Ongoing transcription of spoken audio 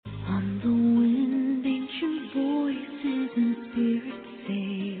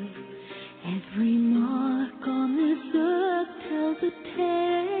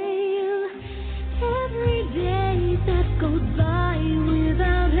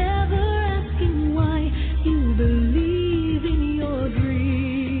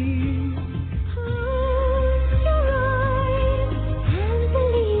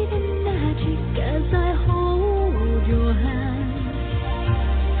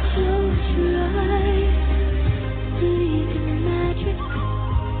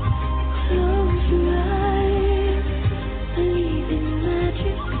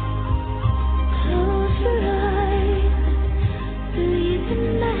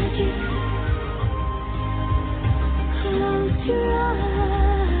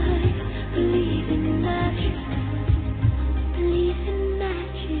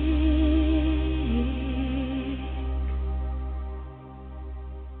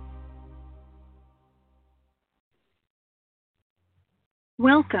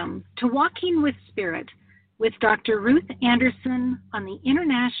Welcome to Walking with Spirit with Dr. Ruth Anderson on the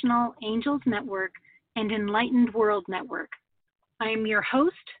International Angels Network and Enlightened World Network. I am your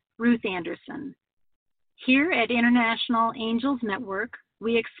host, Ruth Anderson. Here at International Angels Network,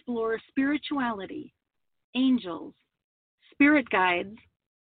 we explore spirituality, angels, spirit guides,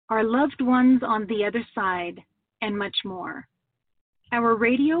 our loved ones on the other side, and much more. Our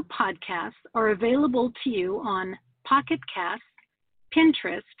radio podcasts are available to you on Pocket Casts,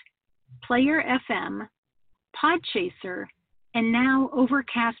 Pinterest, Player FM, Podchaser, and now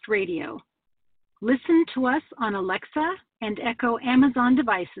Overcast Radio. Listen to us on Alexa and Echo Amazon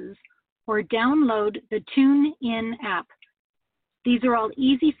devices or download the TuneIn app. These are all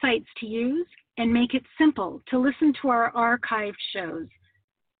easy sites to use and make it simple to listen to our archived shows.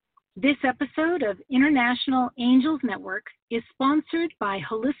 This episode of International Angels Network is sponsored by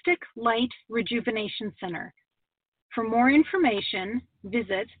Holistic Light Rejuvenation Center. For more information,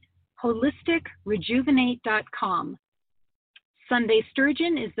 visit holisticrejuvenate.com. Sunday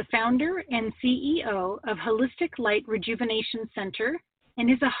Sturgeon is the founder and CEO of Holistic Light Rejuvenation Center and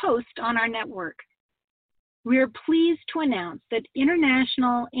is a host on our network. We are pleased to announce that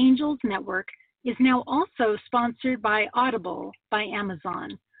International Angels Network is now also sponsored by Audible by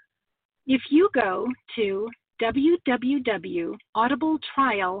Amazon. If you go to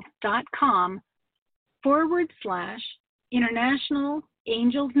www.audibletrial.com/International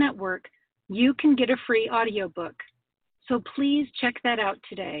Angels Network, you can get a free audiobook. So please check that out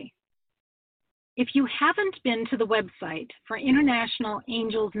today. If you haven't been to the website for International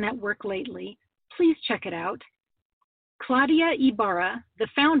Angels Network lately, please check it out. Claudia Ibarra, the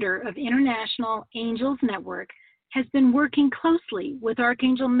founder of International Angels Network, has been working closely with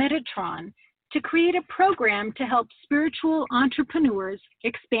Archangel Metatron to create a program to help spiritual entrepreneurs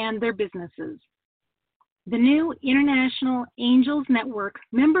expand their businesses. The new International Angels Network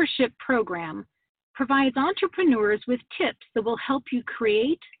membership program provides entrepreneurs with tips that will help you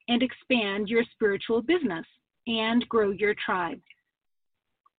create and expand your spiritual business and grow your tribe.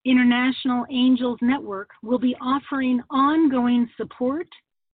 International Angels Network will be offering ongoing support,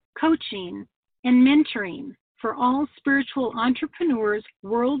 coaching, and mentoring for all spiritual entrepreneurs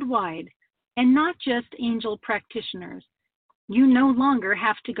worldwide, and not just angel practitioners. You no longer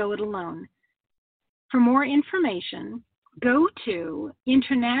have to go it alone. For more information, go to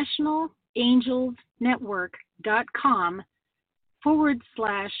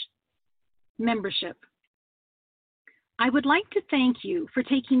internationalangelsnetwork.com/membership. I would like to thank you for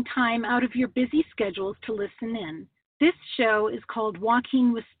taking time out of your busy schedules to listen in. This show is called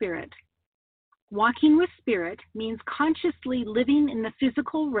Walking with Spirit. Walking with Spirit means consciously living in the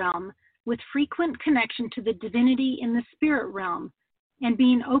physical realm with frequent connection to the divinity in the spirit realm and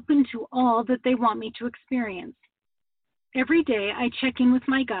being open to all that they want me to experience. Every day I check in with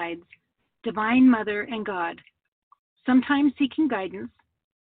my guides, Divine Mother and God, sometimes seeking guidance,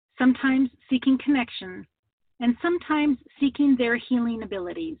 sometimes seeking connection, and sometimes seeking their healing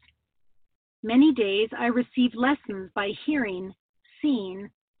abilities. Many days I receive lessons by hearing,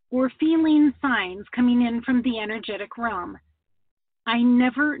 seeing, or feeling signs coming in from the energetic realm. I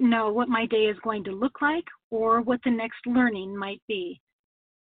never know what my day is going to look like or what the next learning might be.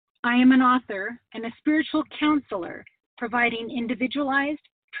 I am an author and a spiritual counselor, providing individualized,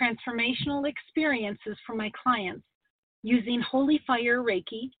 transformational experiences for my clients using holy fire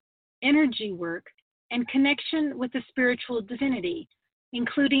Reiki, energy work, and connection with the spiritual divinity,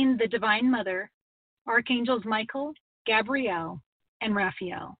 including the Divine Mother, Archangels Michael, Gabriel, and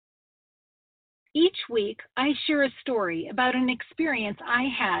Raphael. Each week, I share a story about an experience I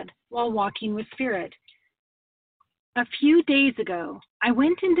had while walking with Spirit. A few days ago, I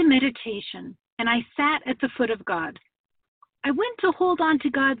went into meditation and I sat at the foot of God. I went to hold on to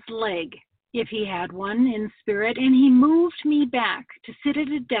God's leg, if he had one, in spirit, and he moved me back to sit at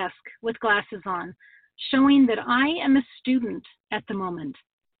a desk with glasses on, showing that I am a student at the moment.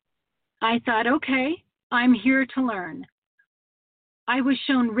 I thought, okay, I'm here to learn. I was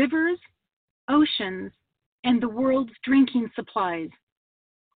shown rivers, oceans, and the world's drinking supplies.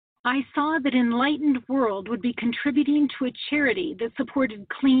 I saw that Enlightened World would be contributing to a charity that supported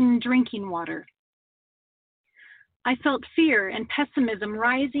clean drinking water. I felt fear and pessimism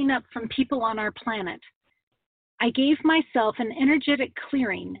rising up from people on our planet. I gave myself an energetic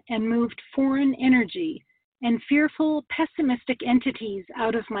clearing and moved foreign energy and fearful, pessimistic entities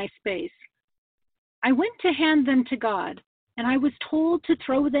out of my space. I went to hand them to God, and I was told to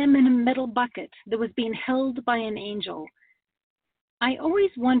throw them in a metal bucket that was being held by an angel. I always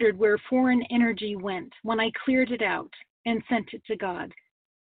wondered where foreign energy went when I cleared it out and sent it to God.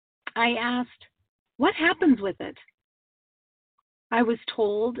 I asked, what happens with it? I was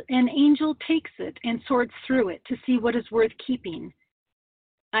told an angel takes it and sorts through it to see what is worth keeping.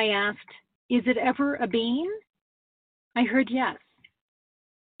 I asked, is it ever a bean? I heard yes.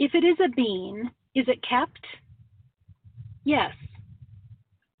 If it is a bean, is it kept? Yes.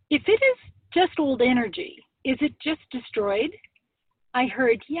 If it is just old energy, is it just destroyed? I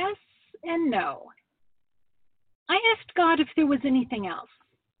heard yes and no. I asked God if there was anything else.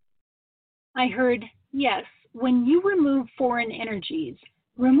 I heard, yes, when you remove foreign energies,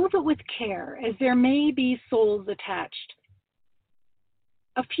 remove it with care, as there may be souls attached.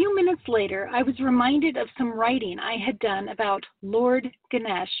 A few minutes later, I was reminded of some writing I had done about Lord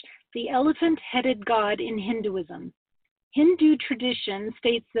Ganesh, the elephant-headed god in Hinduism. Hindu tradition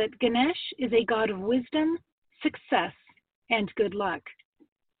states that Ganesh is a god of wisdom, success, and good luck.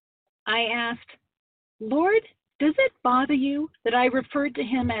 I asked, Lord, does it bother you that I referred to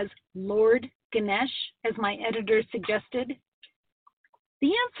him as Lord Ganesh, as my editor suggested?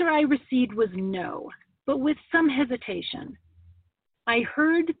 The answer I received was no, but with some hesitation. I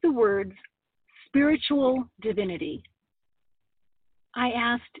heard the words spiritual divinity. I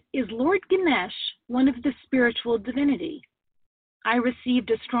asked, is Lord Ganesh one of the spiritual divinity? I received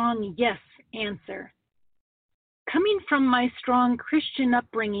a strong yes answer. Coming from my strong Christian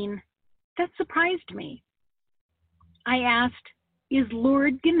upbringing, that surprised me. I asked, is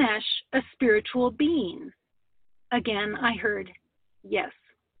Lord Ganesh a spiritual being? Again, I heard yes.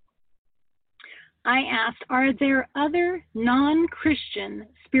 I asked, are there other non-Christian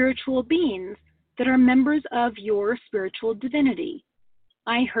spiritual beings that are members of your spiritual divinity?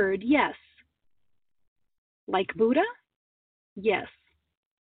 I heard yes. Like Buddha? Yes.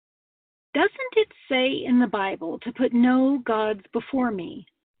 Doesn't it say in the Bible to put no gods before me?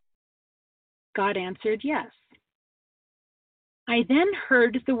 God answered yes. I then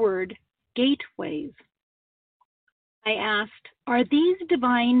heard the word gateways. I asked, are these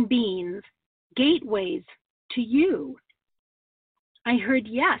divine beings gateways to you? I heard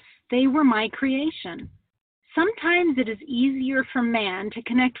yes, they were my creation. Sometimes it is easier for man to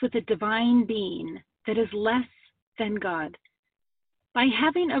connect with a divine being that is less than God. By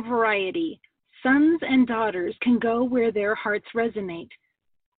having a variety, sons and daughters can go where their hearts resonate.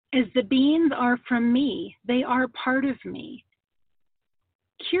 As the beings are from me, they are part of me.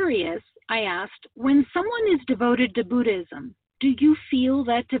 Curious, I asked, when someone is devoted to Buddhism, do you feel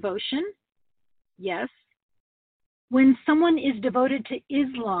that devotion? Yes. When someone is devoted to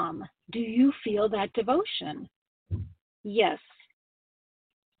Islam, do you feel that devotion? Yes.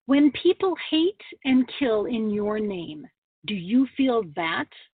 When people hate and kill in your name, do you feel that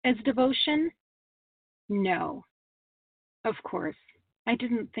as devotion? No. Of course, I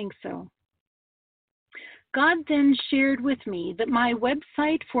didn't think so. God then shared with me that my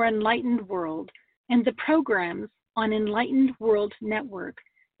website for Enlightened World and the programs on Enlightened World Network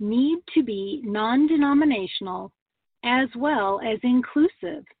need to be non-denominational as well as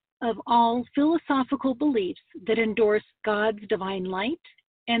inclusive of all philosophical beliefs that endorse God's divine light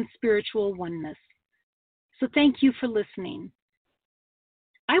and spiritual oneness. So thank you for listening.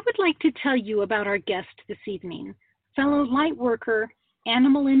 I would like to tell you about our guest this evening, fellow lightworker,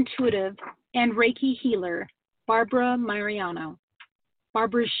 animal intuitive, and Reiki healer, Barbara Mariano.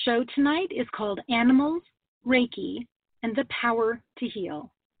 Barbara's show tonight is called Animals, Reiki, and the Power to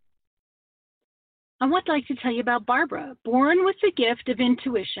Heal. I would like to tell you about Barbara. Born with the gift of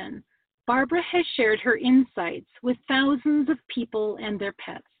intuition, Barbara has shared her insights with thousands of people and their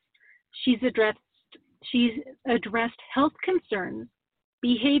pets. She's addressed health concerns,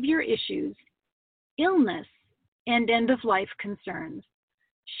 behavior issues, illness, and end-of-life concerns.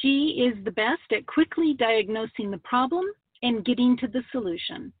 She is the best at quickly diagnosing the problem and getting to the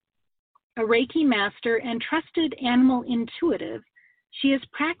solution. A Reiki master and trusted animal intuitive, she has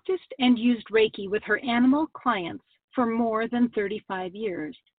practiced and used Reiki with her animal clients for more than 35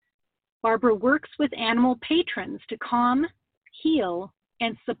 years. Barbara works with animal patrons to calm, heal,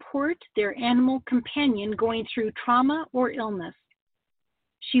 and support their animal companion going through trauma or illness.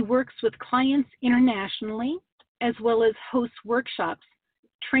 She works with clients internationally, as well as hosts workshops,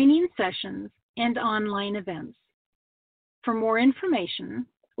 training sessions, and online events. For more information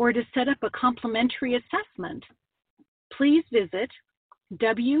or to set up a complimentary assessment, please visit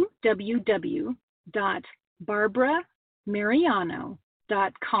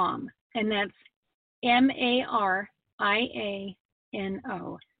www.barbaramariano.com, and that's Mariano.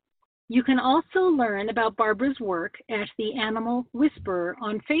 You can also learn about Barbara's work at The Animal Whisperer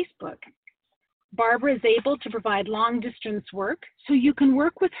on Facebook. Barbara is able to provide long-distance work, so you can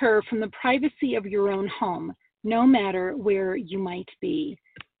work with her from the privacy of your own home, no matter where you might be.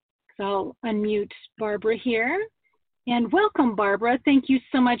 So I'll unmute Barbara here. And welcome, Barbara. Thank you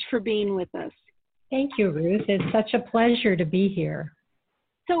so much for being with us. Thank you, Ruth. It's such a pleasure to be here.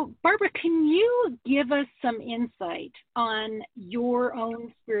 So, Barbara, can you give us some insight on your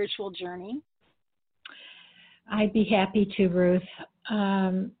own spiritual journey? I'd be happy to, Ruth.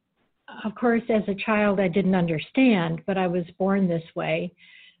 Of course, as a child, I didn't understand, but I was born this way.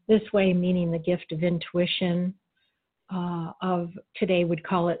 This way meaning the gift of intuition, of today would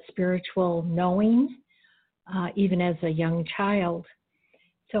call it spiritual knowing, even as a young child.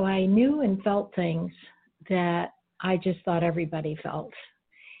 So I knew and felt things that I just thought everybody felt.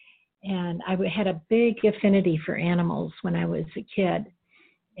 And I had a big affinity for animals when I was a kid.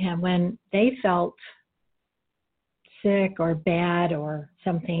 And when they felt sick or bad or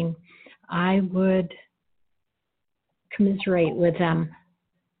something, I would commiserate with them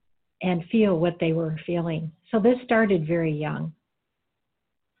and feel what they were feeling. So this started very young.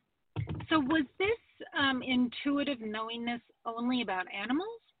 So was this intuitive knowingness only about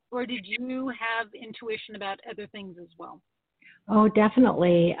animals, or did you have intuition about other things as well? Oh,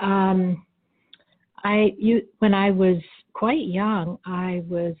 definitely. When I was quite young, I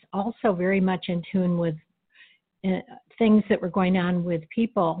was also very much in tune with things that were going on with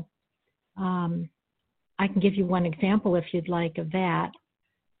people. I can give you one example if you'd like of that.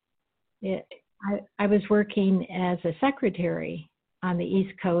 I was working as a secretary on the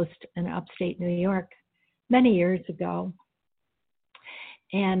East Coast in upstate New York many years ago.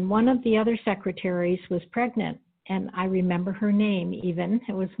 And one of the other secretaries was pregnant, and I remember her name even.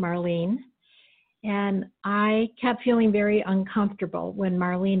 It was Marlene. And I kept feeling very uncomfortable when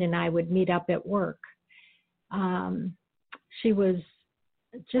Marlene and I would meet up at work. She was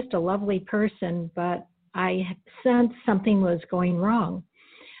just a lovely person, but I sensed something was going wrong.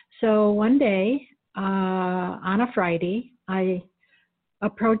 So one day, on a Friday, I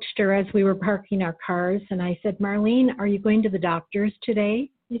approached her as we were parking our cars, and I said, Marlene, are you going to the doctor's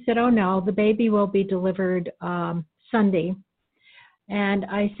today? She said, oh no, the baby will be delivered Sunday. And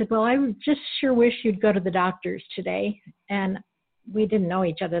I said, well, I just sure wish you'd go to the doctor's today. And we didn't know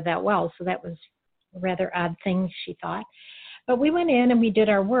each other that well, so that was a rather odd thing, she thought. But we went in and we did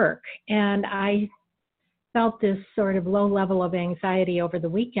our work, and I felt this sort of low level of anxiety over the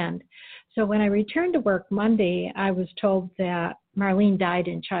weekend. So when I returned to work Monday, I was told that Marlene died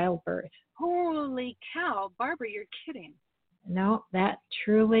in childbirth. Holy cow, Barbara, you're kidding. No, that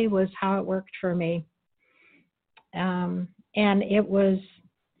truly was how it worked for me. And it was,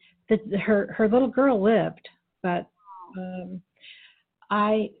 her little girl lived, but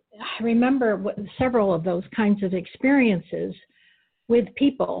I remember several of those kinds of experiences with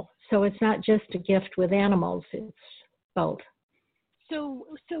people. So it's not just a gift with animals, it's both. So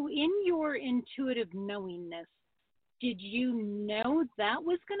in your intuitive knowingness, did you know that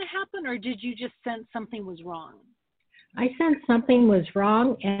was going to happen, or did you just sense something was wrong? I sensed something was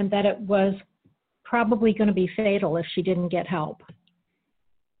wrong and that it was probably going to be fatal if she didn't get help.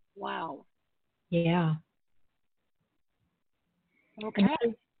 Wow. Yeah. Okay.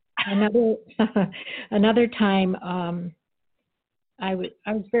 Another time, I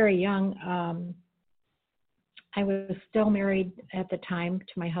was very young. I was still married at the time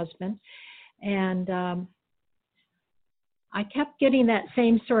to my husband, and I kept getting that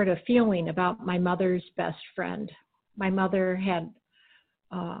same sort of feeling about my mother's best friend. My mother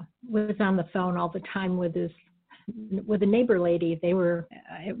was on the phone all the time with a neighbor lady.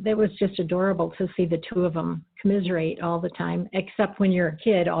 It was just adorable to see the two of them commiserate all the time, except when you're a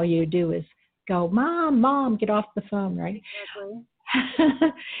kid, all you do is go, Mom, get off the phone, right?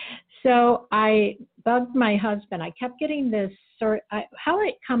 Exactly. So I bugged my husband. I kept getting this how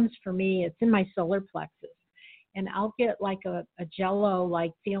it comes for me, it's in my solar plexus. And I'll get like a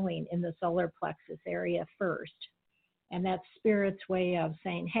jello-like feeling in the solar plexus area first. And that's Spirit's way of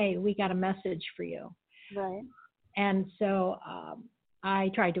saying, hey, we got a message for you. Right. And so I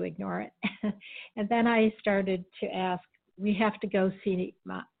tried to ignore it. And then I started to ask, we have to go see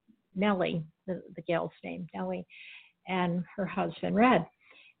Nellie, the gal's name, Nellie, and her husband, Red.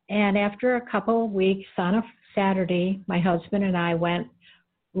 And after a couple of weeks on a Saturday, my husband and I went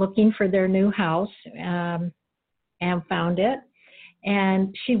looking for their new house and found it.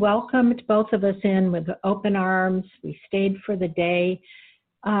 And she welcomed both of us in with open arms. We stayed for the day.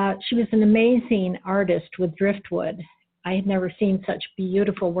 She was an amazing artist with driftwood. I had never seen such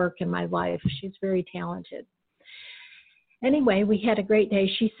beautiful work in my life. She's very talented. Anyway, we had a great day.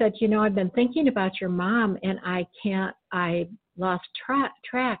 She said, I've been thinking about your mom and I lost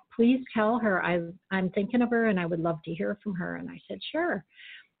track. Please tell her I'm thinking of her and I would love to hear from her. And I said, sure,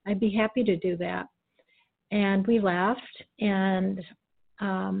 I'd be happy to do that. And we left, and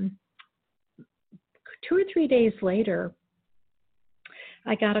 2 or 3 days later,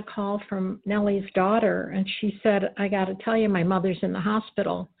 I got a call from Nellie's daughter, and she said, I got to tell you, my mother's in the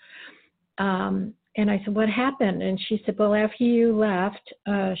hospital. And I said, what happened? And she said, well, after you left,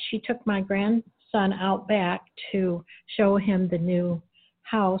 she took my grandson out back to show him the new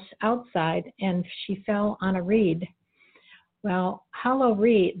house outside, and she fell on a reed. Well,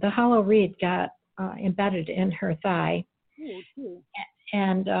 the hollow reed got embedded in her thigh.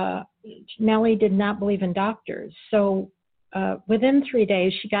 And Nellie did not believe in doctors. So within 3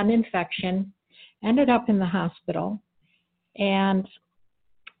 days, she got an infection, ended up in the hospital, and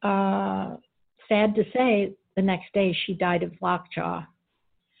sad to say, the next day she died of lockjaw.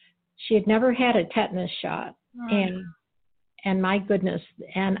 She had never had a tetanus shot, and my goodness,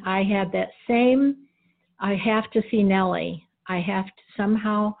 and I had that same, I have to see Nellie. I have to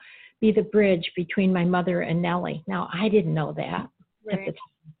somehow be the bridge between my mother and Nellie. Now, I didn't know that at the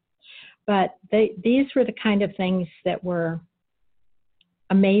time, but these were the kind of things that were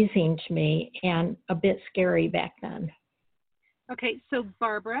amazing to me and a bit scary back then. Okay, so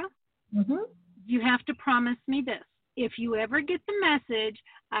Barbara, you have to promise me this. If you ever get the message,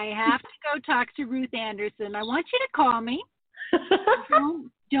 I have to go talk to Ruth Anderson. I want you to call me.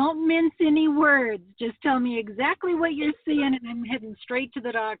 Don't mince any words. Just tell me exactly what you're seeing, and I'm heading straight to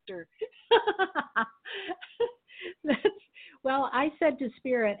the doctor. Well, I said to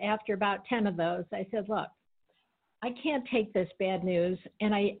Spirit after about 10 of those, I said, look, I can't take this bad news,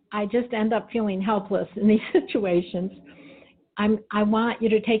 and I just end up feeling helpless in these situations. I want you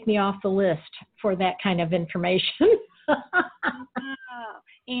to take me off the list for that kind of information.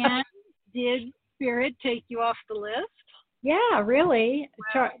 And did Spirit take you off the list? Yeah, really.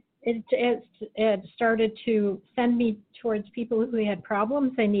 Wow. It started to send me towards people who had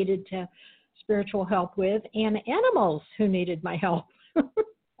problems they needed spiritual help with, and animals who needed my help.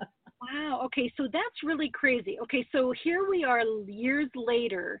 Wow. Okay, so that's really crazy. Okay, so here we are years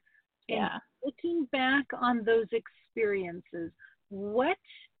later, and looking back on those experiences, what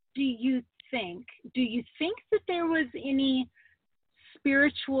do you think? Do you think that there was any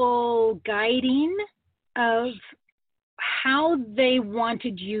spiritual guiding of how they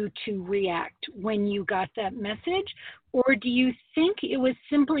wanted you to react when you got that message? Or do you think it was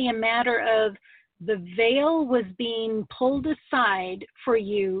simply a matter of the veil was being pulled aside for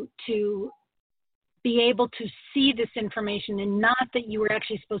you to be able to see this information and not that you were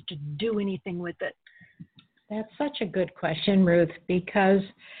actually supposed to do anything with it? That's such a good question, Ruth, because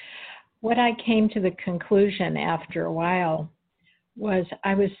what I came to the conclusion after a while was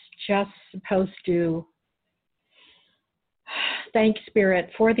I was just supposed to thank Spirit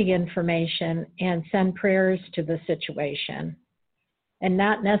for the information and send prayers to the situation and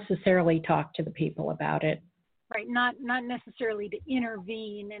not necessarily talk to the people about it. Right, not necessarily to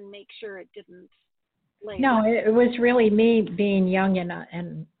intervene and make sure it didn't lay. No, it was really me being young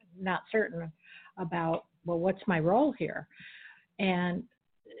and not certain about, well, what's my role here? And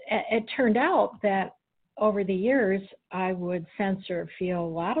it turned out that over the years, I would sense or feel a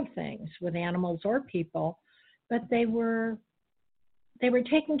lot of things with animals or people, but they were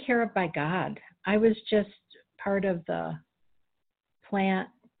taken care of by God. I was just part of the plan,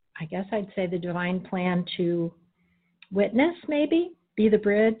 I guess I'd say the divine plan to witness, maybe, be the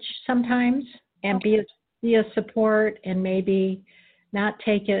bridge sometimes, and be a support, and maybe not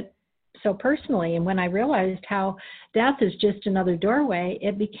take it so personally. And when I realized how death is just another doorway,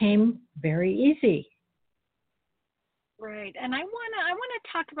 it became very easy. Right, and I want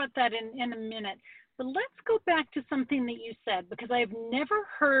to talk about that in a minute. But let's go back to something that you said, because I've never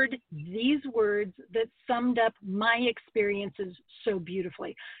heard these words that summed up my experiences so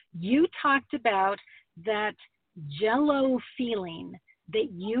beautifully. You talked about that jello feeling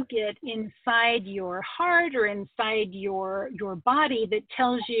that you get inside your heart or inside your body that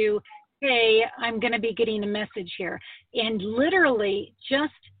tells you, hey, I'm going to be getting a message here. And literally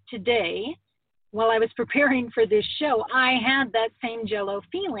just today, while I was preparing for this show, I had that same jello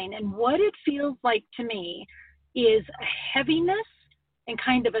feeling. And what it feels like to me is a heaviness and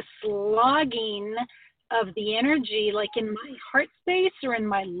kind of a slogging of the energy, like in my heart space or in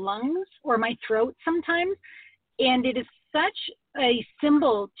my lungs or my throat sometimes. And it is such a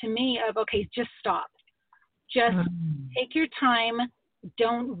symbol to me of, okay, just stop. Just take your time.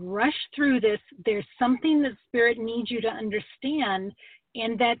 Don't rush through this. There's something that Spirit needs you to understand,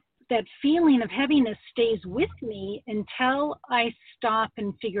 and that feeling of heaviness stays with me until I stop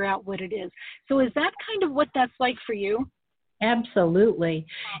and figure out what it is. So is that kind of what that's like for you? Absolutely.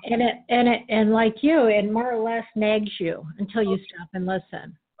 And like you, it more or less nags you until you stop and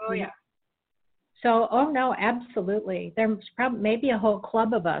listen. Oh, yeah. So, oh no, absolutely. There's probably maybe a whole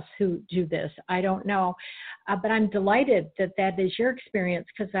club of us who do this. I don't know. But I'm delighted that that is your experience,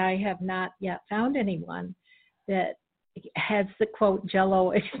 because I have not yet found anyone that has the quote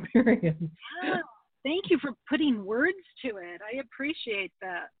Jello experience. Yeah. Thank you for putting words to it. I appreciate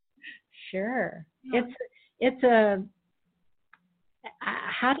that. Sure. Yeah. It's a,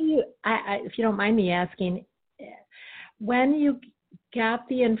 how do you, if you don't mind me asking, when you got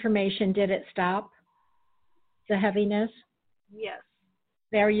the information, did it stop the heaviness? Yes.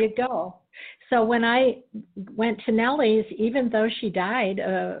 There you go. So when I went to Nellie's, even though she died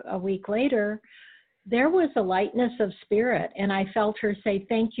a week later, there was a lightness of spirit, and I felt her say,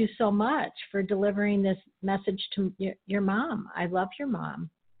 "Thank you so much for delivering this message to your mom. I love your mom."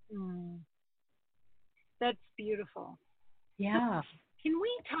 Mm. That's beautiful. Yeah. Can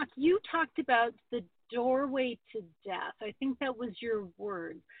we talk? You talked about the doorway to death. I think that was your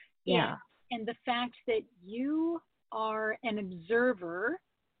word. Yeah. And the fact that you are an observer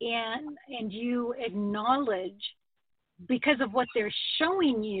and you acknowledge, because of what they're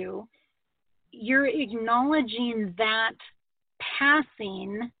showing you, you're acknowledging that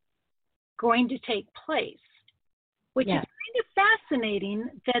passing going to take place, which is Yes. kind of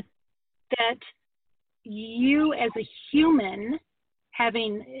fascinating that you as a human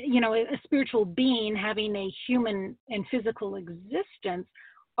having, a spiritual being having a human and physical existence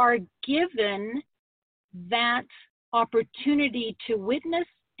are given that opportunity to witness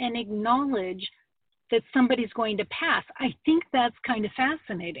and acknowledge that somebody's going to pass. I think that's kind of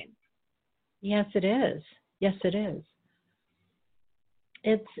fascinating. Yes, it is. Yes, it is.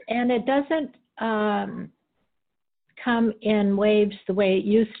 And it doesn't come in waves the way it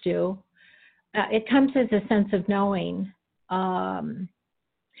used to. It comes as a sense of knowing.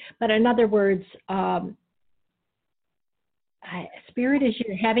 But in other words, spirit is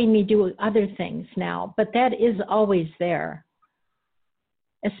having me do other things now, but that is always there.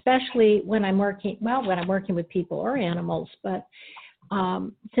 Especially when I'm working with people or animals, but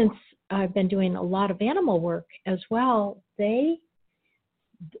since I've been doing a lot of animal work as well, they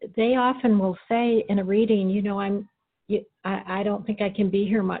often will say in a reading, I don't think I can be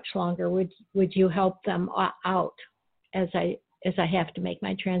here much longer. Would you help them out as I have to make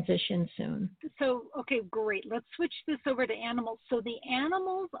my transition soon? So, okay, great. Let's switch this over to animals. So the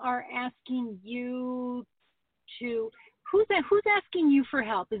animals are asking you to, who's asking you for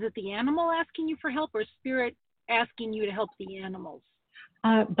help? Is it the animal asking you for help, or spirit asking you to help the animals?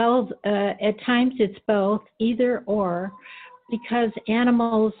 Both. At times it's both, either or, because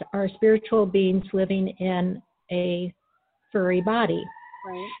animals are spiritual beings living in a furry body.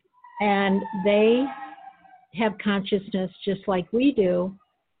 Right. And they have consciousness just like we do.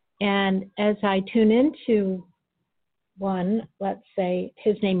 And as I tune into one, let's say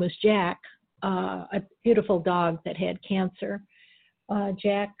his name was Jack, a beautiful dog that had cancer,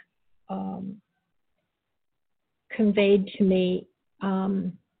 Jack conveyed to me,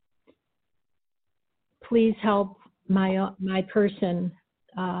 please help my person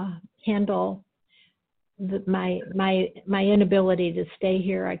handle my inability to stay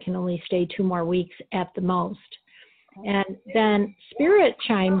here. I can only stay 2 more weeks at the most. And then Spirit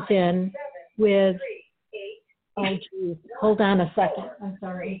chimes in with, oh geez, hold on a second. I'm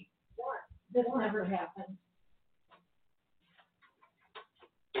sorry. This never happened.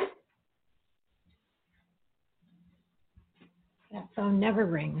 That phone never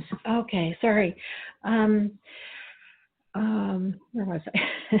rings. Okay, sorry. Where was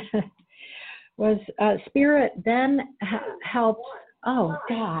I? Was Spirit then helped? Oh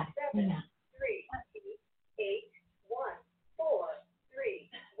God. Yeah.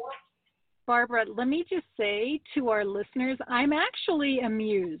 Barbara, let me just say to our listeners, I'm actually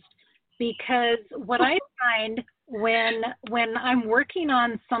amused, because what I find when I'm working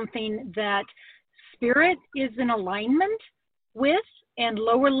on something that spirit is in alignment with and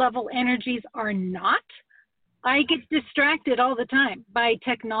lower level energies are not, I get distracted all the time by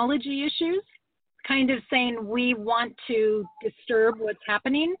technology issues, kind of saying we want to disturb what's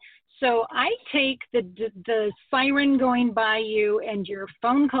happening. So I take the siren going by you and your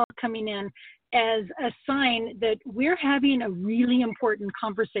phone call coming in as a sign that we're having a really important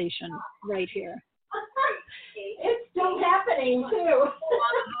conversation right here. It's still happening too.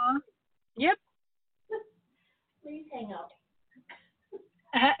 Yep. Please hang up.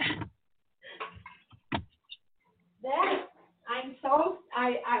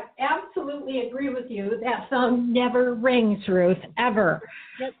 I absolutely agree with you. That phone never rings, Ruth, ever.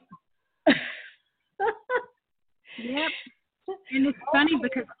 Yep. Yep. And it's funny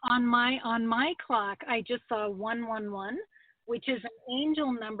because on my clock I just saw 111, which is an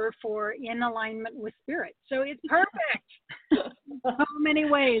angel number for in alignment with spirit. So it's perfect. In so many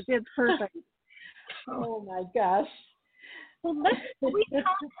ways, it's perfect. Oh my gosh. Well, we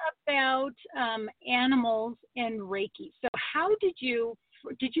talk about animals and Reiki. So how did you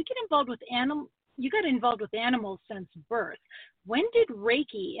get involved with animals? You got involved with animals since birth. When did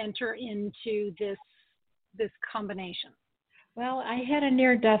Reiki enter into this combination? Well, I had a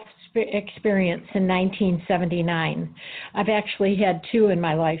near-death experience in 1979. I've actually had two in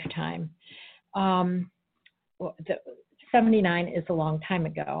my lifetime. 79 is a long time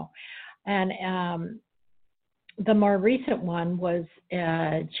ago. And the more recent one was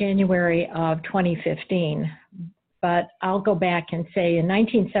January of 2015. But I'll go back and say in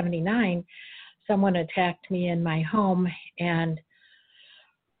 1979, someone attacked me in my home and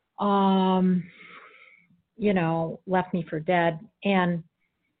left me for dead. And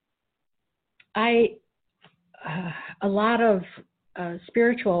a lot of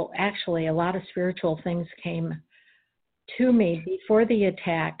spiritual things came to me before the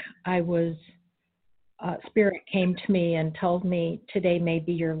attack. Spirit came to me and told me, today may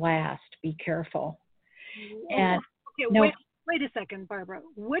be your last, be careful. And okay, wait a second, Barbara.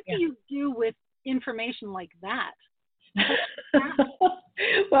 What do you do with information like that?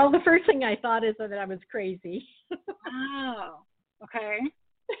 Well, the first thing I thought is that I was crazy. Oh, okay.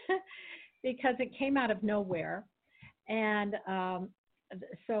 Because it came out of nowhere. And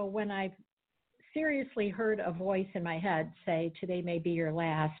so when I seriously heard a voice in my head say, today may be your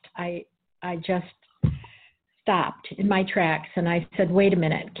last, I just stopped in my tracks and I said, wait a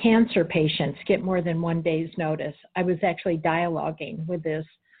minute, cancer patients get more than 1 day's notice. I was actually dialoguing with this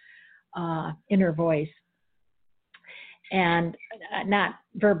inner voice. And not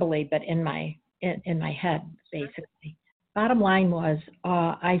verbally, but in my head, basically. Bottom line was,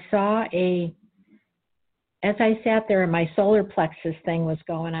 I saw as I sat there and my solar plexus thing was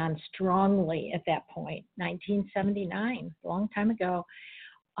going on strongly at that point, 1979, a long time ago,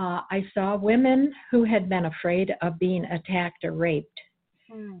 I saw women who had been afraid of being attacked or raped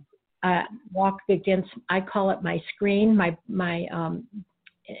walk against, I call it my screen,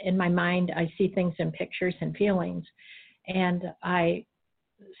 in my mind, I see things in pictures and feelings. And I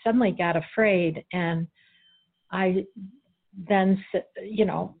suddenly got afraid, and I then,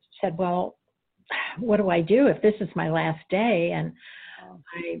 said, well, what do I do if this is my last day? And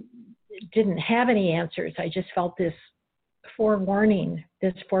I didn't have any answers. I just felt this foreboding.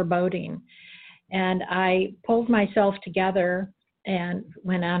 And I pulled myself together and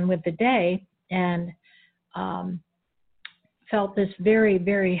went on with the day, and felt this very,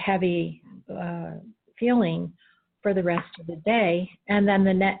 very heavy feeling for the rest of the day. And then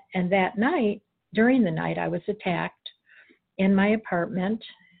that night, during the night, I was attacked in my apartment,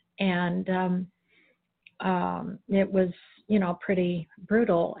 and it was, pretty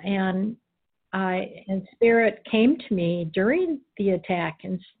brutal. And Spirit came to me during the attack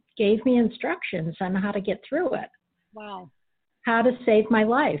and gave me instructions on how to get through it. Wow. How to save my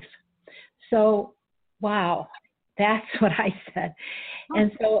life. So, wow, that's what I said.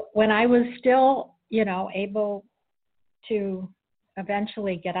 And so when I was still, able to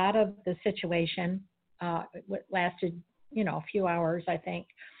eventually get out of the situation, it lasted, a few hours, I think.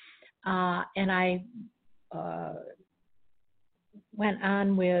 And I went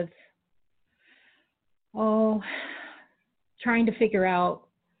on with, trying to figure out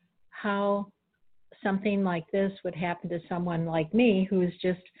how something like this would happen to someone like me, who's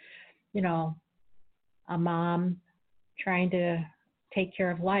just, a mom trying to take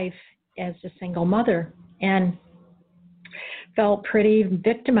care of life as a single mother, and felt pretty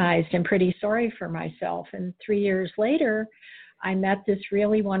victimized and pretty sorry for myself. And 3 years later, I met this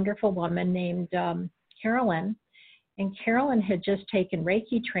really wonderful woman named Carolyn, and Carolyn had just taken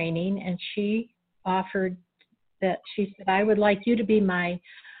Reiki training, and she offered that, she said, I would like you to be my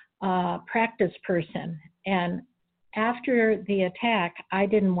practice person. And after the attack, I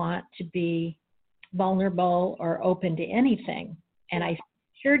didn't want to be vulnerable or open to anything. And I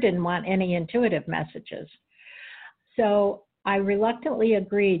sure didn't want any intuitive messages. So I reluctantly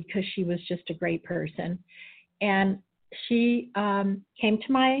agreed because she was just a great person. And she came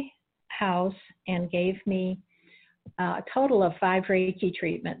to my house and gave me a total of 5 Reiki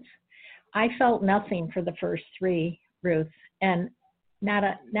treatments. I felt nothing for the first 3, Ruth, and not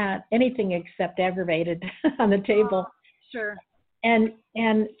anything except aggravated on the table. Sure. And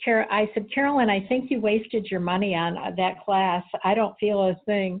I said, Carolyn, I think you wasted your money on that class. I don't feel a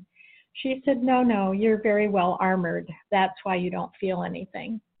thing. She said, no, you're very well armored. That's why you don't feel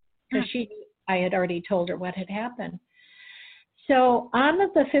anything. Because I had already told her what had happened. So on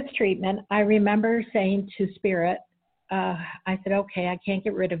the 5th treatment, I remember saying to Spirit, I said, okay, I can't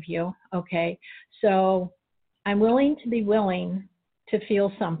get rid of you. Okay. So I'm willing to be willing to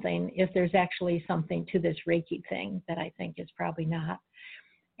feel something if there's actually something to this Reiki thing that I think is probably not.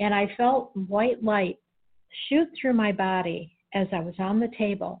 And I felt white light shoot through my body as I was on the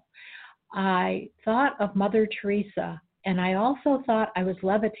table. I thought of Mother Teresa, and I also thought I was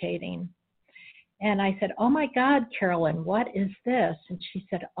levitating. And I said, oh my God, Carolyn, what is this? And she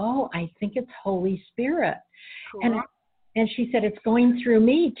said, oh, I think it's Holy Spirit. Cool. And she said, it's going through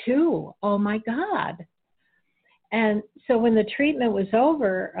me too. Oh my God. And so when the treatment was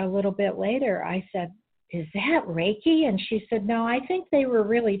over a little bit later, I said, is that Reiki? And she said, no, I think they were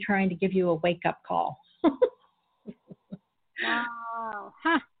really trying to give you a wake-up call. Wow.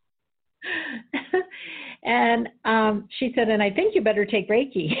 Huh. And she said, and I think you better take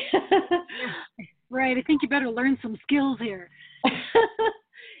Reiki. Right. I think you better learn some skills here.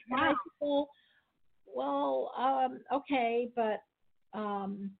 Wow. Well, okay, but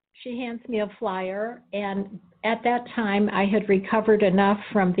she hands me a flyer, and at that time I had recovered enough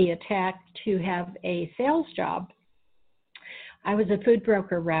from the attack to have a sales job. I was a food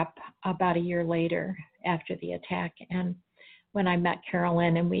broker rep about a year later after the attack, and when I met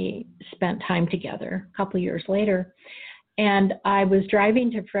Carolyn and we spent time together a couple of years later, and I was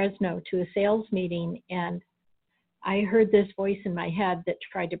driving to Fresno to a sales meeting, and I heard this voice in my head that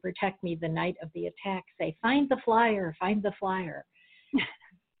tried to protect me the night of the attack say, find the flyer, find the flyer.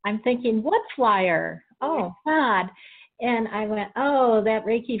 I'm thinking, what flyer? Oh, God. And I went, oh, that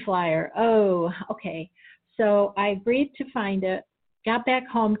Reiki flyer. Oh, okay. So I agreed to find it, got back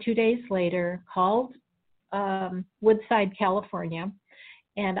home 2 days later, called Woodside, California,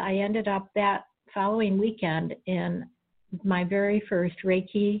 and I ended up that following weekend in my very first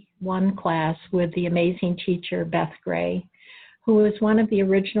Reiki 1 class with the amazing teacher, Beth Gray, who was one of the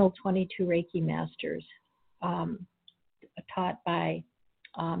original 22 Reiki masters, taught by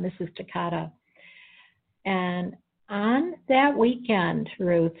Mrs. Takata. And on that weekend,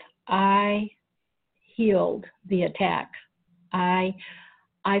 Ruth, I healed the attack. I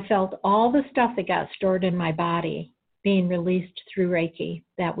felt all the stuff that got stored in my body being released through Reiki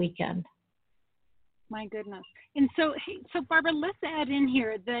that weekend. My goodness. And so, hey, so Barbara, let's add in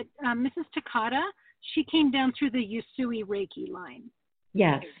here that Mrs. Takata, she came down through the Usui Reiki line.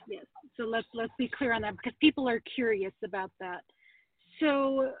 Yes. Yes. So let's be clear on that because people are curious about that.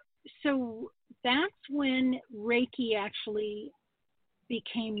 So that's when Reiki actually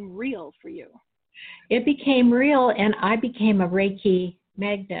became real for you. It became real, and I became a Reiki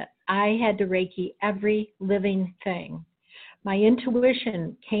magnet. I had to Reiki every living thing. My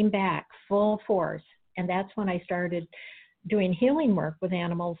intuition came back full force, and that's when I started doing healing work with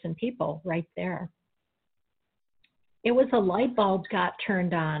animals and people right there. It was a light bulb got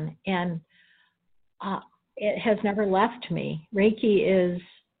turned on, and it has never left me. Reiki is,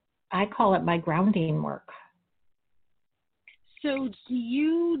 I call it my grounding work. So do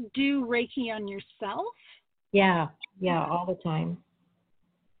you do Reiki on yourself? Yeah, all the time.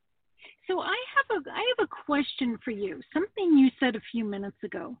 So I have a question for you. Something you said a few minutes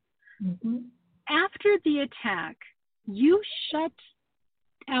ago. Mm-hmm. After the attack, you shut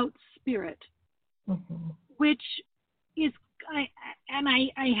out spirit, Mm-hmm. which is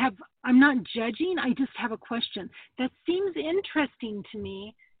I'm not judging. I just have a question. That seems interesting to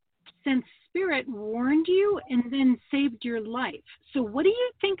me, since spirit warned you and then saved your life. So what do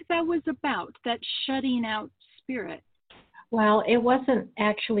you think that was about? That shutting out spirit? Well, it wasn't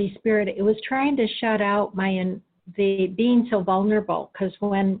actually spirit. It was trying to shut out the being so vulnerable. Because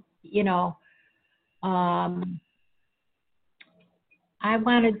when, I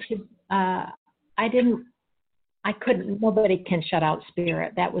wanted to, I couldn't, nobody can shut out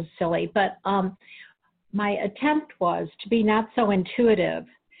spirit. That was silly. But my attempt was to be not so intuitive,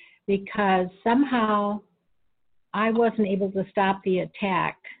 because somehow I wasn't able to stop the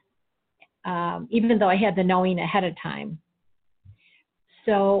attack, even though I had the knowing ahead of time.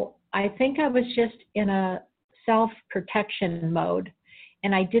 So I think I was just in a self-protection mode,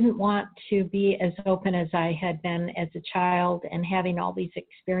 and I didn't want to be as open as I had been as a child and having all these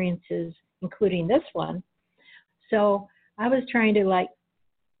experiences, including this one. So I was trying to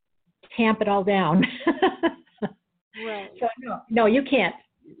tamp it all down. Right. So no, you can't.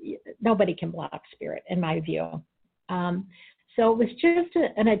 Nobody can block spirit, in my view. So it was just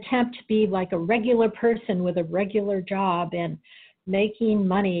an attempt to be like a regular person with a regular job and making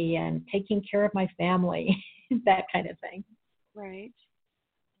money and taking care of my family, that kind of thing. Right.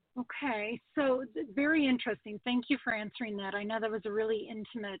 Okay. So very interesting. Thank you for answering that. I know that was a really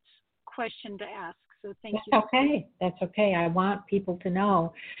intimate question to ask. So thank you. Okay. That's okay. I want people to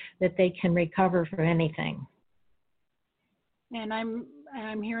know that they can recover from anything. And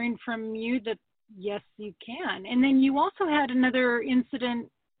I'm hearing from you that yes, you can. And then you also had another incident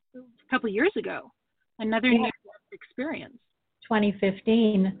a couple of years ago, another Yeah. near experience.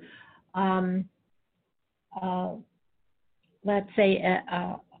 2015. Let's say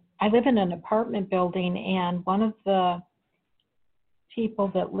I live in an apartment building, and one of the people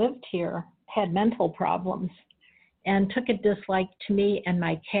that lived here had mental problems and took a dislike to me and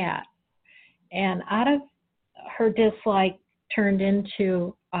my cat. And out of her dislike turned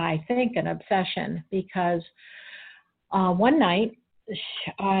into, I think, an obsession, because one night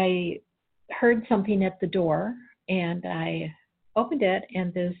I heard something at the door, and I opened it,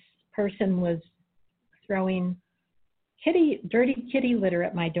 and this person was throwing dirty kitty litter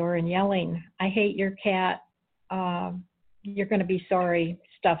at my door and yelling, "I hate your cat. You're going to be sorry,"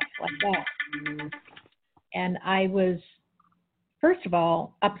 stuff like that. And I was, first of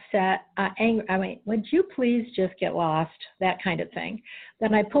all, upset, angry. I mean, would you please just get lost? That kind of thing.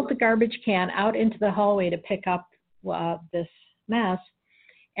 Then I pulled the garbage can out into the hallway to pick up this mess,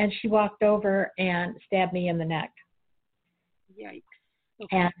 and she walked over and stabbed me in the neck. Yikes.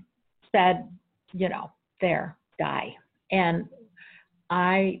 Okay. And said, there, die. And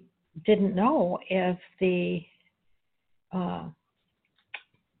I didn't know if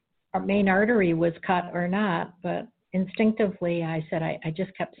our main artery was cut or not, but instinctively I said, I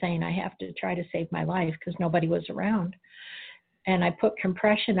just kept saying, I have to try to save my life, because nobody was around. And I put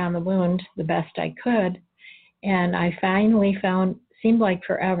compression on the wound the best I could. And I finally seemed like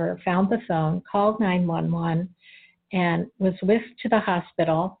forever, found the phone, called 911, and was whisked to the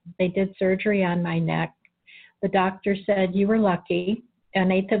hospital. They did surgery on my neck. The doctor said, you were lucky,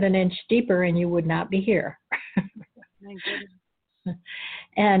 an eighth of an inch deeper and you would not be here. My goodness.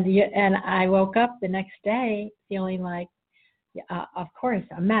 And I woke up the next day feeling like, of course,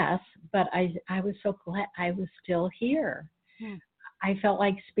 a mess, but I was so glad I was still here. I felt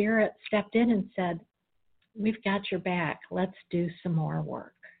like Spirit stepped in and said, we've got your back. Let's do some more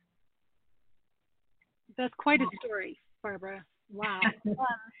work. That's quite a story, Barbara. Wow.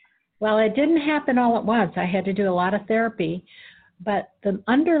 Well, it didn't happen all at once. I had to do a lot of therapy, but the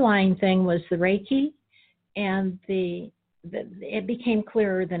underlying thing was the Reiki, and it became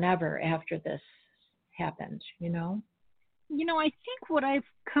clearer than ever after this happened, I think what I've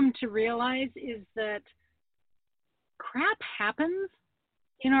come to realize is that crap happens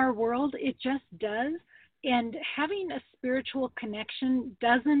in our world. It just does. And having a spiritual connection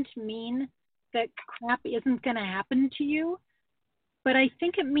doesn't mean that crap isn't going to happen to you. But I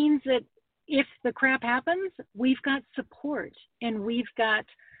think it means that if the crap happens, we've got support and we've got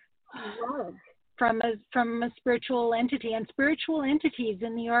love from a spiritual entity, and spiritual entities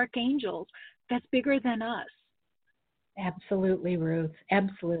in the archangels that's bigger than us. Absolutely, Ruth.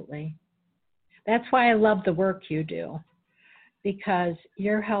 Absolutely. That's why I love the work you do, because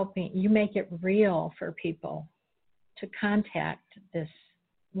you're helping, you make it real for people to contact this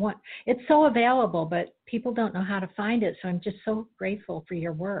one. It's so available, but people don't know how to find it. So I'm just so grateful for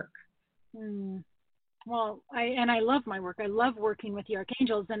your work. Well, I love my work. I love working with the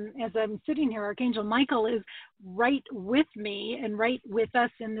archangels. And as I'm sitting here, Archangel Michael is right with me and right with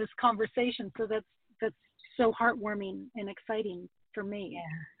us in this conversation. So that's so heartwarming and exciting for me.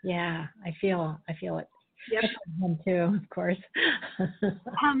 Yeah, I feel it. Yep. Him too, of course.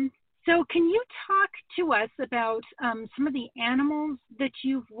 So can you talk to us about some of the animals that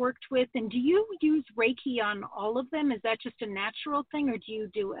you've worked with, and do you use Reiki on all of them? Is that just a natural thing, or do you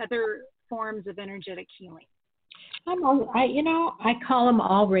do other forms of energetic healing? I call them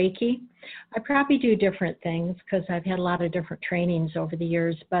all Reiki. I probably do different things because I've had a lot of different trainings over the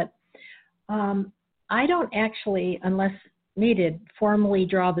years, but I don't actually, unless needed, formally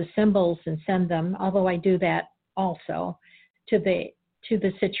draw the symbols and send them, although I do that also to the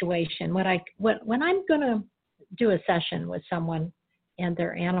situation. When I'm going to do a session with someone and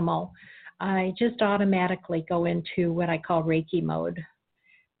their animal, I just automatically go into what I call Reiki mode.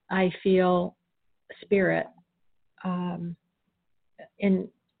 I feel Spirit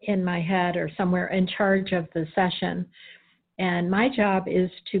in my head or somewhere in charge of the session. And my job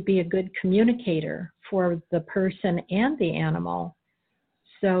is to be a good communicator for the person and the animal,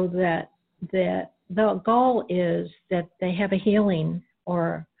 so that the goal is that they have a healing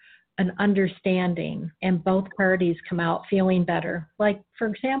or an understanding and both parties come out feeling better. Like, for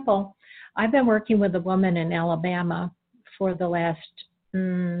example, I've been working with a woman in Alabama for the last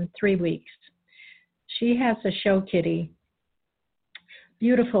 3 weeks. She has a show kitty,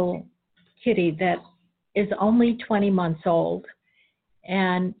 beautiful kitty that is only 20 months old.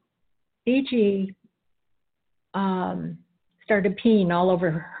 And BG started peeing all over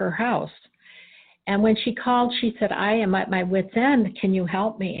her house. And when she called, she said, I am at my wit's end. Can you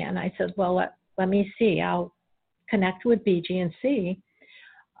help me? And I said, well, let me see. I'll connect with BG and see.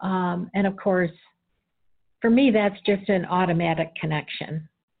 And of course, for me, that's just an automatic connection.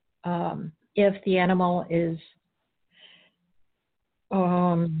 If the animal is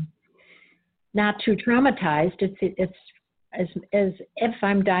not too traumatized, it's as if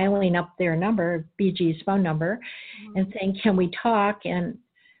I'm dialing up their number, BG's phone number, and saying, can we talk? And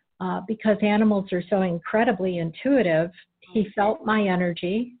because animals are so incredibly intuitive, he felt my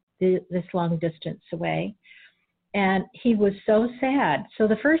energy this long distance away, and he was so sad. So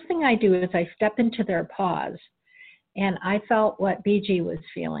the first thing I do is I step into their paws, and I felt what BG was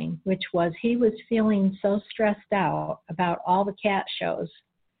feeling, which was he was feeling so stressed out about all the cat shows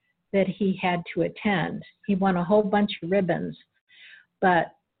that he had to attend. He won a whole bunch of ribbons, but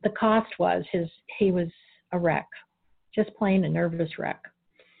the cost was he was a wreck, just plain a nervous wreck.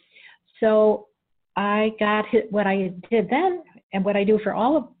 So I got what I did then, and what I do for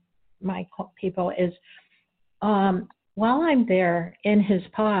all of my people is while I'm there in his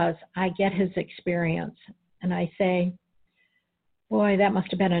paws, I get his experience, and I say, boy, that must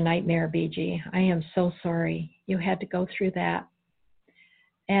have been a nightmare, BG. I am so sorry you had to go through that.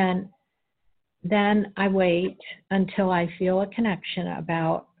 And then I wait until I feel a connection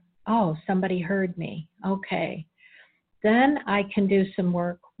about, oh, somebody heard me. Okay. Then I can do some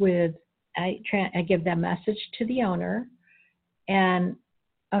work with, I give that message to the owner in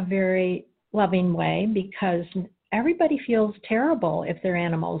a very loving way, because everybody feels terrible if their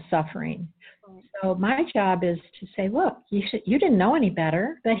animal is suffering. So my job is to say, look, you didn't know any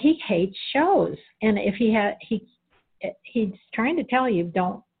better, but he hates shows. And if he's trying to tell you,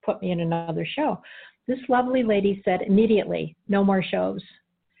 don't put me in another show. This lovely lady said immediately, no more shows.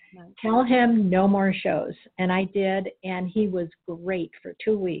 Nice. Tell him no more shows. And I did, and he was great for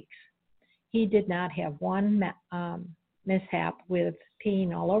 2 weeks. He did not have one mishap with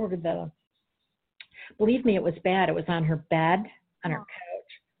peeing all over believe me, it was bad. It was on her bed, on her couch.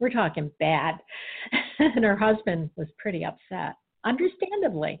 We're talking bad. And her husband was pretty upset,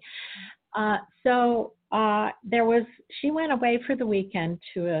 understandably. She went away for the weekend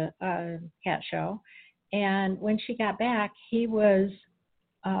to a cat show. And when she got back, he was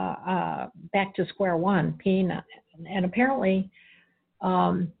back to square one, peeing. And apparently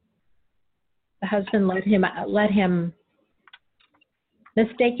the husband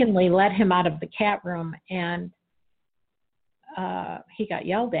mistakenly let him out of the cat room, and he got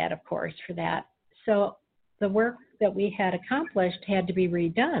yelled at, of course, for that. So the work that we had accomplished had to be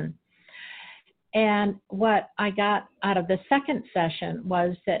redone. And what I got out of the second session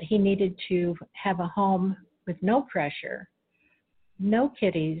was that he needed to have a home with no pressure, no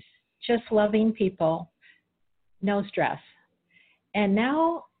kitties, just loving people, no stress. And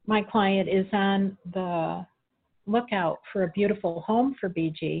now my client is on the lookout for a beautiful home for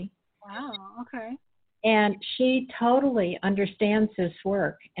BG. Wow, okay. And she totally understands this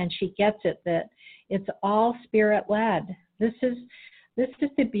work, and she gets it that it's all spirit-led. This is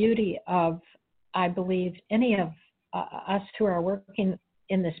the beauty of, I believe, any of us who are working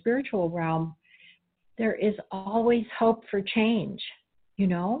in the spiritual realm. There is always hope for change, you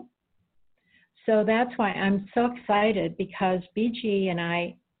know? So that's why I'm so excited, because BG and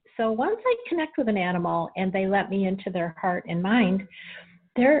I, so once I connect with an animal and they let me into their heart and mind,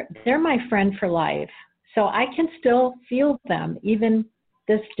 they're my friend for life. So I can still feel them even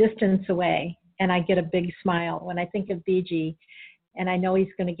this distance away, and I get a big smile when I think of BG, and I know he's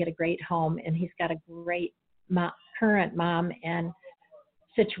going to get a great home, and he's got a great current mom and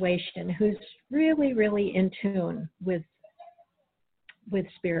situation who's really, really in tune with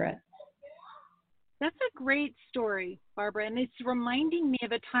spirit. That's a great story, Barbara, and it's reminding me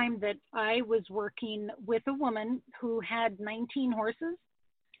of a time that I was working with a woman who had 19 horses.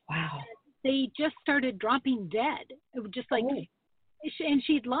 Wow. They just started dropping dead. It was just like, and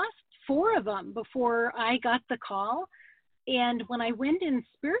she'd lost 4 of them before I got the call. And when I went in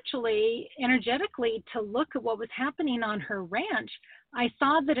spiritually, energetically, to look at what was happening on her ranch, I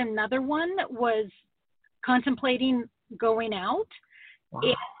saw that another one was contemplating going out. Wow.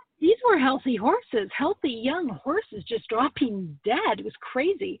 And these were healthy horses, healthy young horses, just dropping dead. It was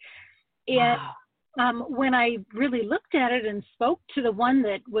crazy. And when I really looked at it and spoke to the one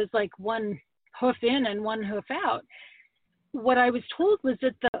that was like one hoof in and one hoof out, what I was told was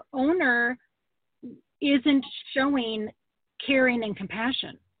that the owner isn't showing caring and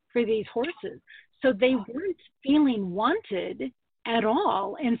compassion for these horses. So they weren't feeling wanted at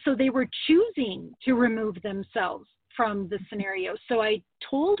all. And so they were choosing to remove themselves from the scenario. So I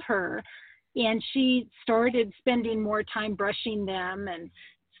told her, and she started spending more time brushing them and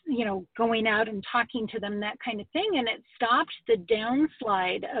going out and talking to them, that kind of thing. And it stopped the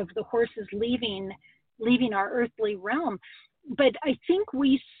downslide of the horses leaving our earthly realm. But I think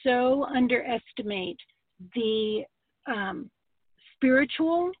we so underestimate the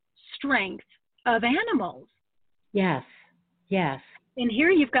spiritual strength of animals. Yes, yes. And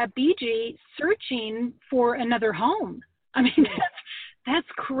here you've got BG searching for another home. I mean, that's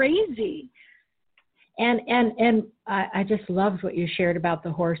crazy. And I just loved what you shared about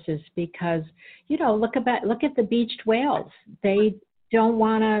the horses, because, look at the beached whales. They don't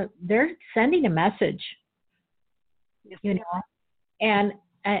want to, they're sending a message, Yes, And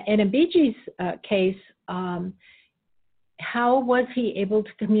in BG's case, how was he able to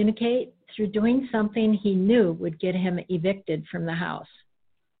communicate? Through doing something he knew would get him evicted from the house.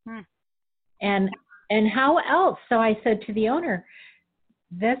 And how else? So I said to the owner,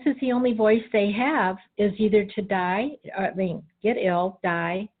 this is the only voice they have, is either to die, get ill,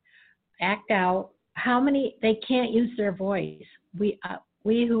 die, act out. They can't use their voice. We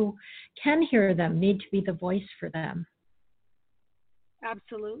who can hear them need to be the voice for them.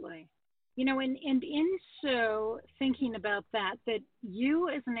 Absolutely. And in so thinking about that you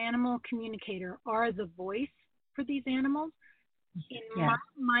as an animal communicator are the voice for these animals, in my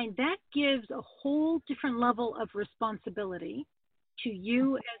mind, that gives a whole different level of responsibility to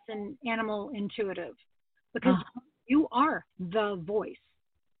you as an animal intuitive, because you are the voice.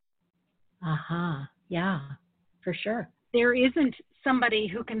 Yeah, for sure. There isn't somebody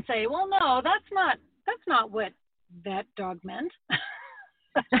who can say, well, no, that's not what that dog meant.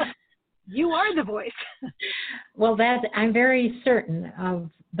 You are the voice. Well, I'm very certain of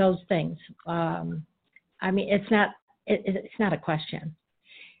those things. It's not a question.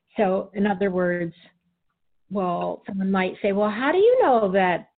 So, in other words, well, someone might say, well, how do you know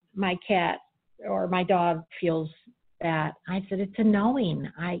that my cat or my dog feels that? I said, it's a knowing.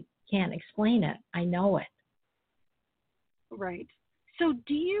 I can't explain it. I know it. Right. So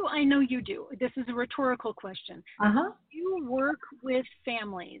I know you do, this is a rhetorical question. Do you work with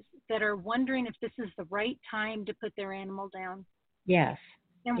families that are wondering if this is the right time to put their animal down? Yes.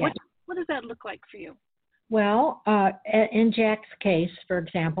 And yes. What does that look like for you? Well, in Jack's case, for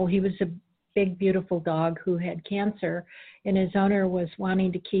example, he was a big, beautiful dog who had cancer, and his owner was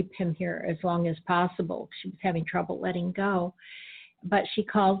wanting to keep him here as long as possible. She was having trouble letting go. But she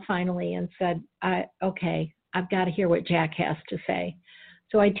called finally and said, okay, I've got to hear what Jack has to say.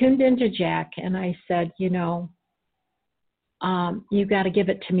 So I tuned into Jack and I said, you've got to give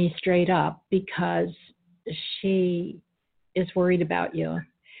it to me straight up, because she is worried about you.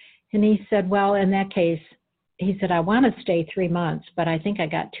 And he said, well, in that case, he said, I want to stay 3 months, but I think I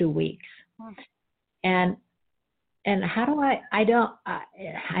got 2 weeks. And how do I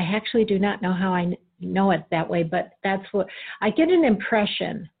actually do not know how I know it that way, but that's what I get, an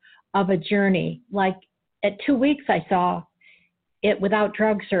impression of a journey. Like at 2 weeks, I saw it without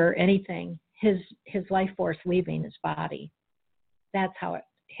drugs or anything, his life force leaving his body. That's how it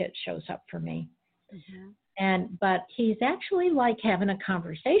shows up for me. But he's actually like having a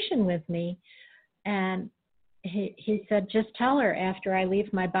conversation with me, and he said, just tell her after I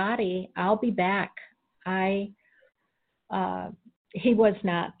leave my body, I'll be back. He was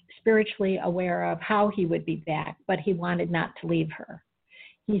not spiritually aware of how he would be back, but he wanted not to leave her.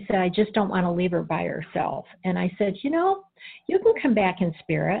 He said, I just don't want to leave her by herself. And I said, you can come back in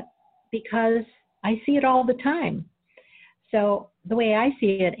spirit, because I see it all the time. So the way I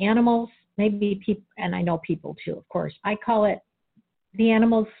see it, animals, maybe people, and I know people too, of course, I call it, the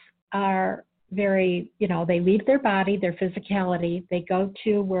animals are very, they leave their body, their physicality, they go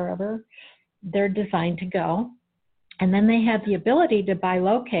to wherever they're designed to go. And then they have the ability to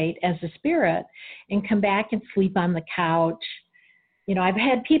bilocate as a spirit and come back and sleep on the couch. I've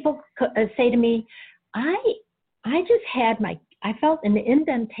had people say to me, I just had I felt an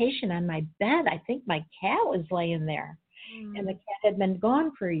indentation on my bed. I think my cat was laying there. And the cat had been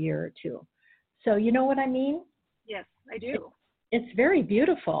gone for a year or two. So you know what I mean? Yes, I do. It's very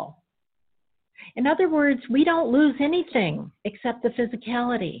beautiful. In other words, we don't lose anything except the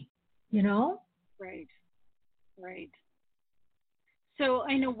physicality, Right. So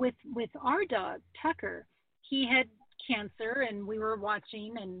I know with our dog, Tucker, he had cancer, and we were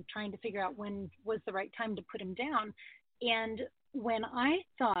watching and trying to figure out when was the right time to put him down. And when I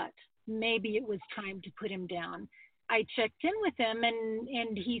thought maybe it was time to put him down, I checked in with him,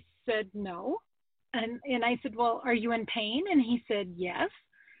 and he said no. And I said, well, are you in pain? And he said, yes.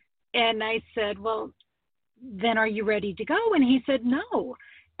 And I said, well, then are you ready to go? And he said, no.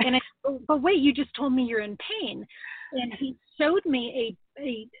 And I said, but wait, you just told me you're in pain. And he showed me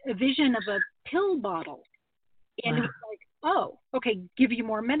a vision of a pill bottle. And It was like, oh, okay, give you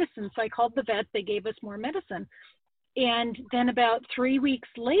more medicine. So I called the vet. They gave us more medicine. And then about 3 weeks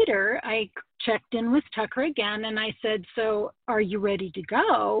later, I checked in with Tucker again, and I said, so are you ready to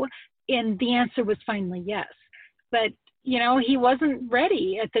go? And the answer was finally yes. But, he wasn't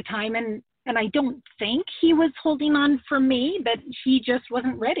ready at the time, and I don't think he was holding on for me, but he just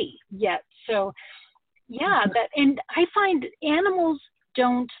wasn't ready yet. So, yeah, and I find animals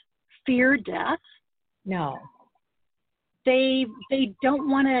don't fear death. No. They don't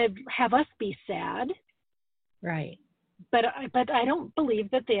want to have us be sad. Right. But I don't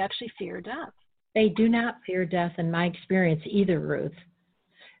believe that they actually fear death. They do not fear death in my experience either, Ruth.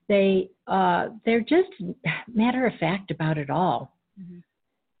 They're just matter of fact about it all. Mm-hmm.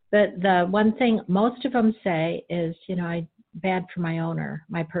 But the one thing most of them say is, I bad for my owner,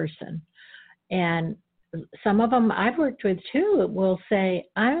 my person. And some of them I've worked with too will say,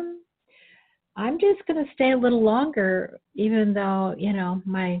 I'm just going to stay a little longer, even though,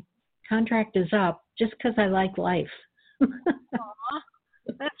 my contract is up, just because I like life. Aw,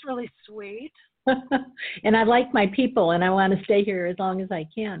 that's really sweet. And I like my people, and I want to stay here as long as I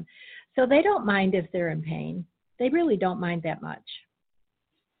can. So they don't mind if they're in pain. They really don't mind that much.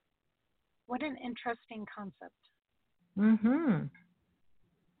 What an interesting concept. Mm-hmm.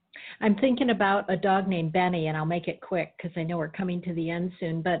 I'm thinking about a dog named Benny, and I'll make it quick because I know we're coming to the end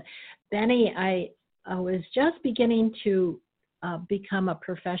soon. But Benny, I was just beginning to become a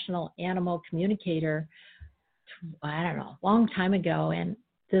professional animal communicator, I don't know, a long time ago. And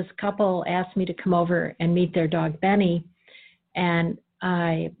this couple asked me to come over and meet their dog, Benny. And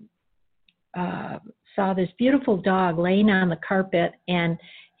I saw this beautiful dog laying on the carpet, and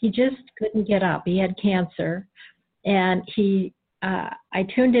he just couldn't get up. He had cancer. And I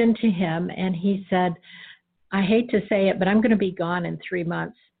tuned into him, and he said, I hate to say it, but I'm going to be gone in 3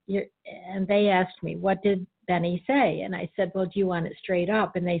 months. And they asked me, what did Benny say? And I said, well, do you want it straight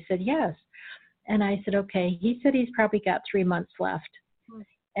up? And they said, yes. And I said, okay. He said he's probably got 3 months left.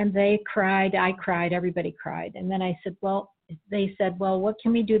 And they cried. I cried. Everybody cried. And then I said, they said, what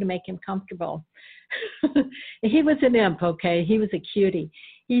can we do to make him comfortable? He was an imp, okay? He was a cutie.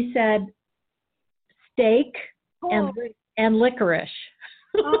 He said, steak and licorice.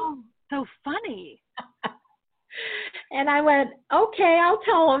 Oh, so funny. And I went, okay, I'll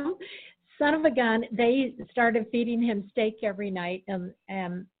tell him. Son of a gun. They started feeding him steak every night,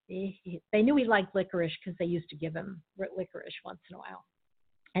 and they knew he liked licorice because they used to give him licorice once in a while.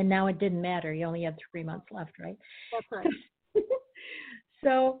 And now it didn't matter. He only had 3 months left, right? That's right.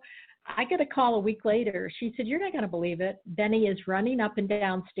 So I got a call a week later. She said, you're not going to believe it. Benny is running up and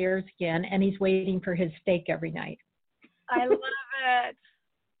down stairs again, and he's waiting for his steak every night. I love it.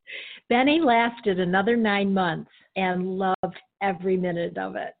 Benny lasted another 9 months and loved every minute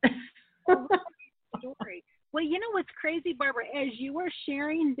of it. Story. Well, you know what's crazy, Barbara? As you were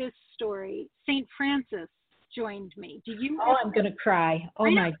sharing this story, St. Francis joined me. Do you? Oh, I'm going to cry. Oh,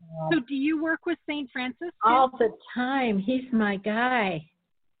 my God. So do you work with St. Francis? All the time. He's my guy.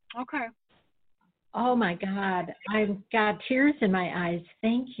 Okay. Oh, my God. I've got tears in my eyes.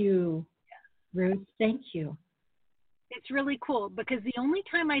 Thank you, Ruth. Thank you. It's really cool because the only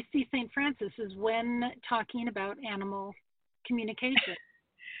time I see St. Francis is when talking about animal communication.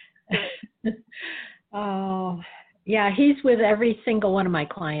 Oh, yeah, he's with every single one of my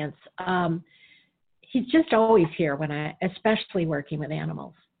clients. He's just always here especially working with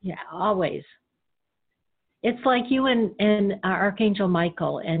animals. Yeah, always. It's like you and Archangel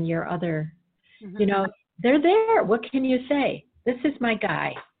Michael and your other, they're there. What can you say? This is my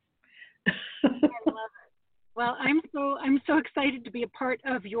guy. I love it. Well, I'm so excited to be a part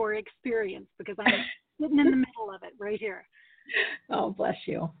of your experience because I'm sitting in the middle of it right here. Oh, bless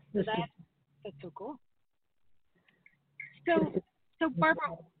you. That's so cool. So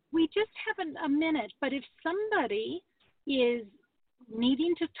Barbara, we just have a minute, but if somebody is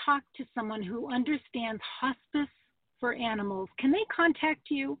needing to talk to someone who understands hospice for animals, can they contact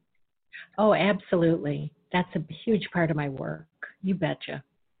you? Oh, absolutely. That's a huge part of my work. You betcha.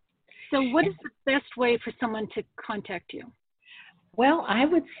 So what is the best way for someone to contact you? Well, I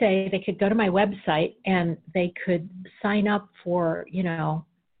would say they could go to my website and they could sign up for,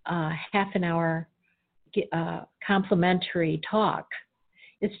 half an hour complimentary talk.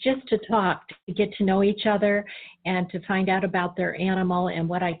 It's just to talk, to get to know each other and to find out about their animal and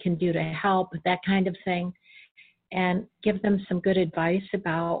what I can do to help, that kind of thing, and give them some good advice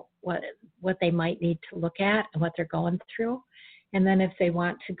about what they might need to look at and what they're going through. And then if they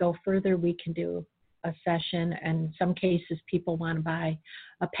want to go further, we can do a session. And in some cases, people want to buy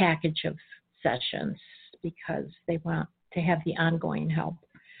a package of sessions because they want to have the ongoing help.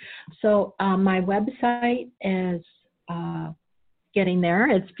 So my website is getting there.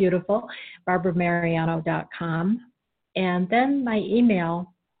 It's beautiful. BarbaraMariano.com. And then my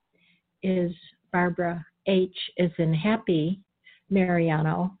email is Barbara H as in happy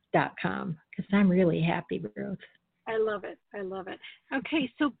Mariano.com, because I'm really happy, Ruth. I love it. I love it.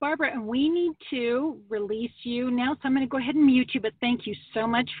 Okay, so Barbara, we need to release you now, so I'm going to go ahead and mute you, but thank you so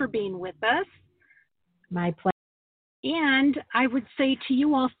much for being with us. My pleasure. And I would say to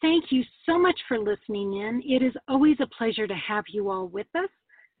you all, thank you so much for listening in. It is always a pleasure to have you all with us.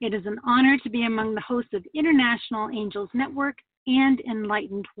 It is an honor to be among the hosts of International Angels Network and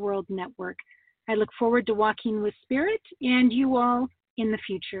Enlightened World Network. I look forward to walking with Spirit and you all in the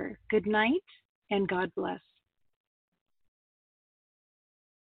future. Good night and God bless.